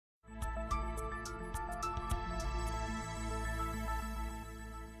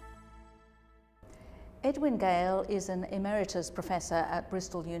Edwin Gale is an emeritus professor at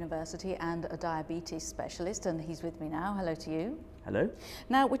Bristol University and a diabetes specialist, and he's with me now. Hello to you. Hello.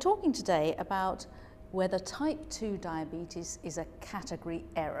 Now, we're talking today about whether type 2 diabetes is a category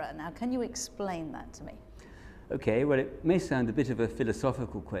error. Now, can you explain that to me? Okay, well, it may sound a bit of a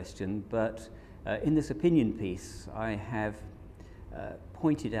philosophical question, but in this opinion piece, I have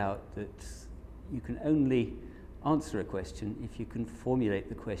pointed out that you can only answer a question if you can formulate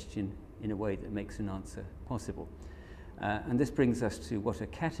the question in a way that makes an answer possible. And this brings us to what a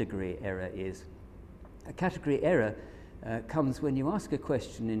category error is. A category error comes when you ask a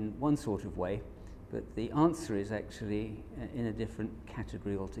question in one sort of way, but the answer is actually in a different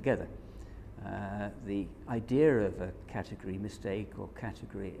category altogether. The idea of a category mistake or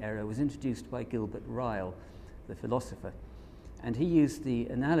category error was introduced by Gilbert Ryle, the philosopher, and he used the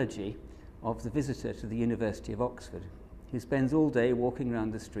analogy of the visitor to the University of Oxford, who spends all day walking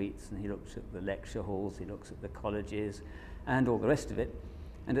around the streets, and he looks at the lecture halls, he looks at the colleges and all the rest of it,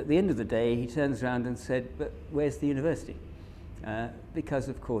 and at the end of the day he turns around and said, but where's the university? Because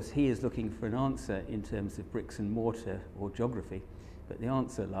of course he is looking for an answer in terms of bricks and mortar or geography, but the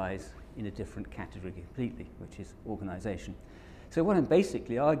answer lies in a different category completely, which is organisation. So what I'm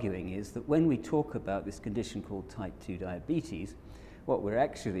basically arguing is that when we talk about this condition called type 2 diabetes, what we're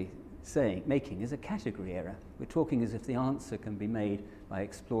actually making is a category error. We're talking as if the answer can be made by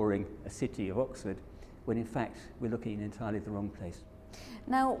exploring a city of Oxford, when in fact we're looking in entirely the wrong place.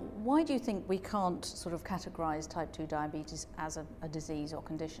 Now, why do you think we can't sort of categorise type 2 diabetes as a disease or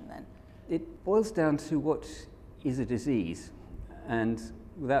condition then? It boils down to what is a disease, and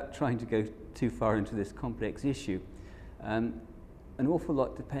without trying to go too far into this complex issue, an awful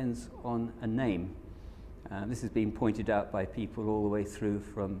lot depends on a name. This has been pointed out by people all the way through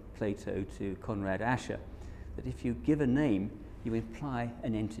from Plato to Conrad Ascher, that if you give a name, you imply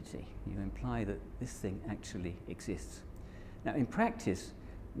an entity. You imply that this thing actually exists. Now, in practice,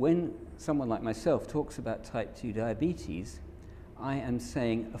 when someone like myself talks about type 2 diabetes, I am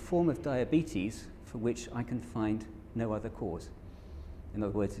saying a form of diabetes for which I can find no other cause. In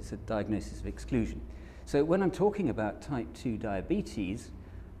other words, it's a diagnosis of exclusion. So when I'm talking about type 2 diabetes,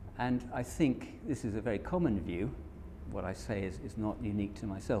 and I think this is a very common view, what I say is not unique to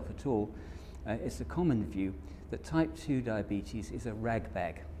myself at all, it's a common view that type 2 diabetes is a rag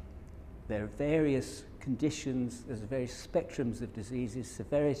bag. There are various conditions, there's various spectrums of diseases,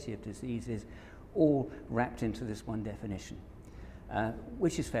 severity of diseases, all wrapped into this one definition,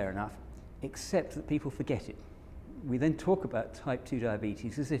 which is fair enough, except that people forget it. We then talk about type 2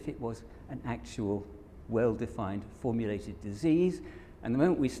 diabetes as if it was an actual, well-defined, formulated disease. And the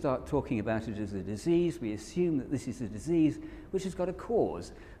moment we start talking about it as a disease, we assume that this is a disease which has got a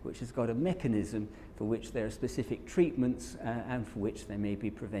cause, which has got a mechanism for which there are specific treatments and for which there may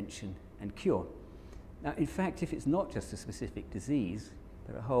be prevention and cure. Now, in fact, if it's not just a specific disease,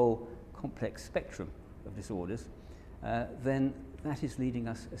 there are a whole complex spectrum of disorders, then that is leading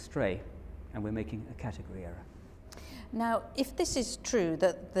us astray, and we're making a category error. Now, if this is true,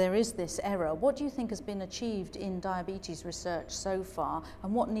 that there is this error, what do you think has been achieved in diabetes research so far,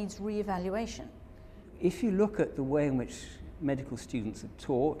 and what needs re-evaluation? If you look at the way in which medical students are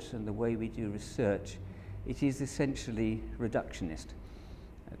taught and the way we do research, it is essentially reductionist.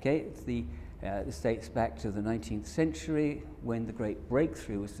 Okay? This dates back to the 19th century, when the great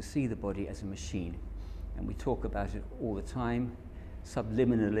breakthrough was to see the body as a machine. And we talk about it all the time.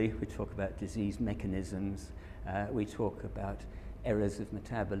 Subliminally, we talk about disease mechanisms, we talk about errors of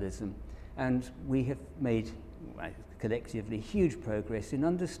metabolism, and we have made collectively huge progress in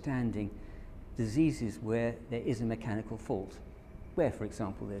understanding diseases where there is a mechanical fault, where, for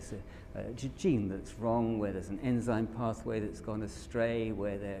example, there's a gene that's wrong, where there's an enzyme pathway that's gone astray,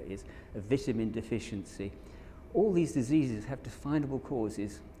 where there is a vitamin deficiency. All these diseases have definable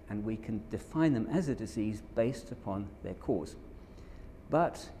causes, and we can define them as a disease based upon their cause.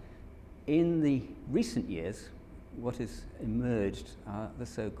 But in the recent years, what has emerged are the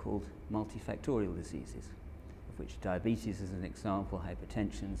so-called multifactorial diseases, of which diabetes is an example,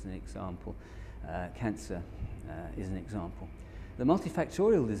 hypertension is an example, cancer is an example. The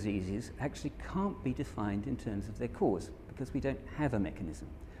multifactorial diseases actually can't be defined in terms of their cause, because we don't have a mechanism.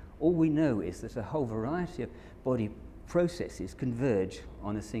 All we know is that a whole variety of body processes converge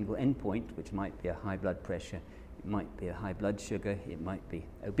on a single endpoint, which might be a high blood pressure, it might be a high blood sugar, it might be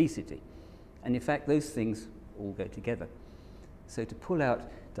obesity. And in fact, those things all go together. So to pull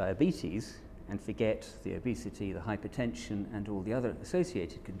out diabetes and forget the obesity, the hypertension, and all the other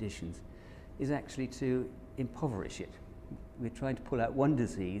associated conditions is actually to impoverish it. We're trying to pull out one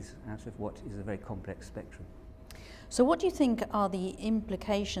disease out of what is a very complex spectrum. So what do you think are the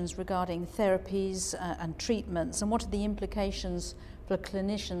implications regarding therapies and treatments, and what are the implications for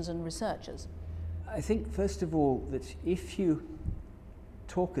clinicians and researchers? I think, first of all, that if you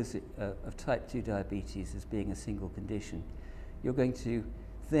talk of type 2 diabetes as being a single condition, you're going to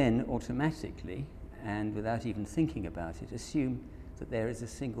then automatically, and without even thinking about it, assume that there is a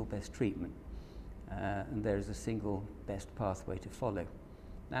single best treatment and there is a single best pathway to follow.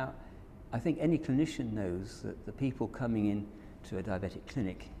 Now, I think any clinician knows that the people coming in to a diabetic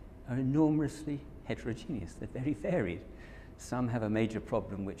clinic are enormously heterogeneous. They're very varied. Some have a major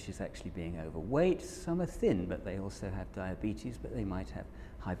problem, which is actually being overweight. Some are thin, but they also have diabetes, but they might have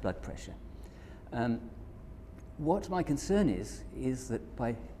high blood pressure. What my concern is that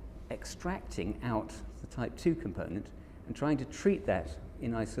by extracting out the type 2 component and trying to treat that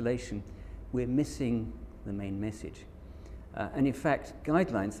in isolation, we're missing the main message. And in fact,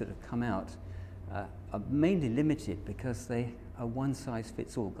 guidelines that have come out are mainly limited because they are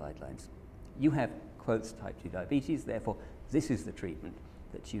one-size-fits-all guidelines. You have, quotes, type 2 diabetes, therefore this is the treatment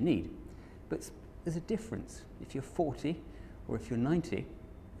that you need. But there's a difference. If you're 40 or if you're 90,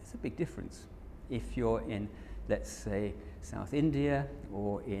 there's a big difference. If you're in, let's say, South India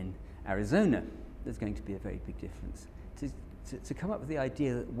or in Arizona, there's going to be a very big difference. To come up with the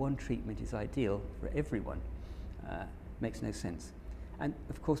idea that one treatment is ideal for everyone makes no sense. And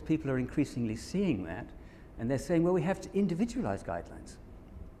of course, people are increasingly seeing that, and they're saying, well, we have to individualize guidelines.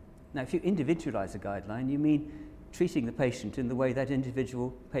 Now, if you individualize a guideline, you mean treating the patient in the way that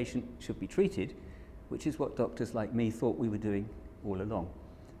individual patient should be treated, which is what doctors like me thought we were doing all along.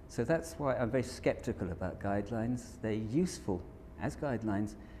 So that's why I'm very skeptical about guidelines. They're useful as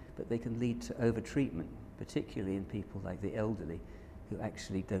guidelines, but they can lead to over-treatment, particularly in people like the elderly, who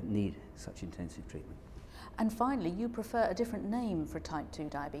actually don't need such intensive treatment. And finally, you prefer a different name for type 2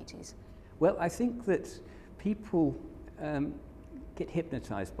 diabetes? Well, I think that people get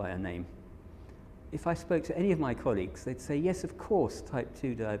hypnotized by a name. If I spoke to any of my colleagues, they'd say, yes, of course, type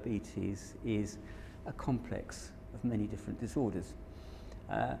 2 diabetes is a complex of many different disorders.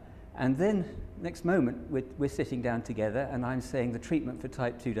 And then, next moment, we're sitting down together and I'm saying the treatment for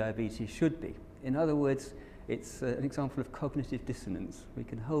type 2 diabetes should be. In other words, it's an example of cognitive dissonance. We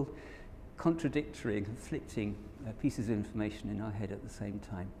can hold contradictory and conflicting pieces of information in our head at the same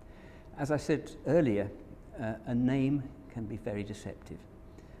time. As I said earlier, a name can be very deceptive.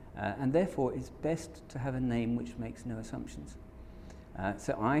 And therefore, it's best to have a name which makes no assumptions.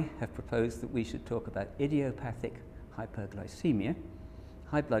 So I have proposed that we should talk about idiopathic hyperglycemia.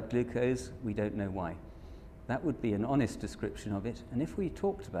 High blood glucose, we don't know why. That would be an honest description of it, and if we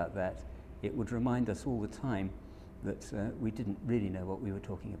talked about that, it would remind us all the time that we didn't really know what we were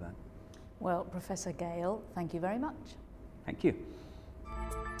talking about. Well, Professor Gale, thank you very much. Thank you.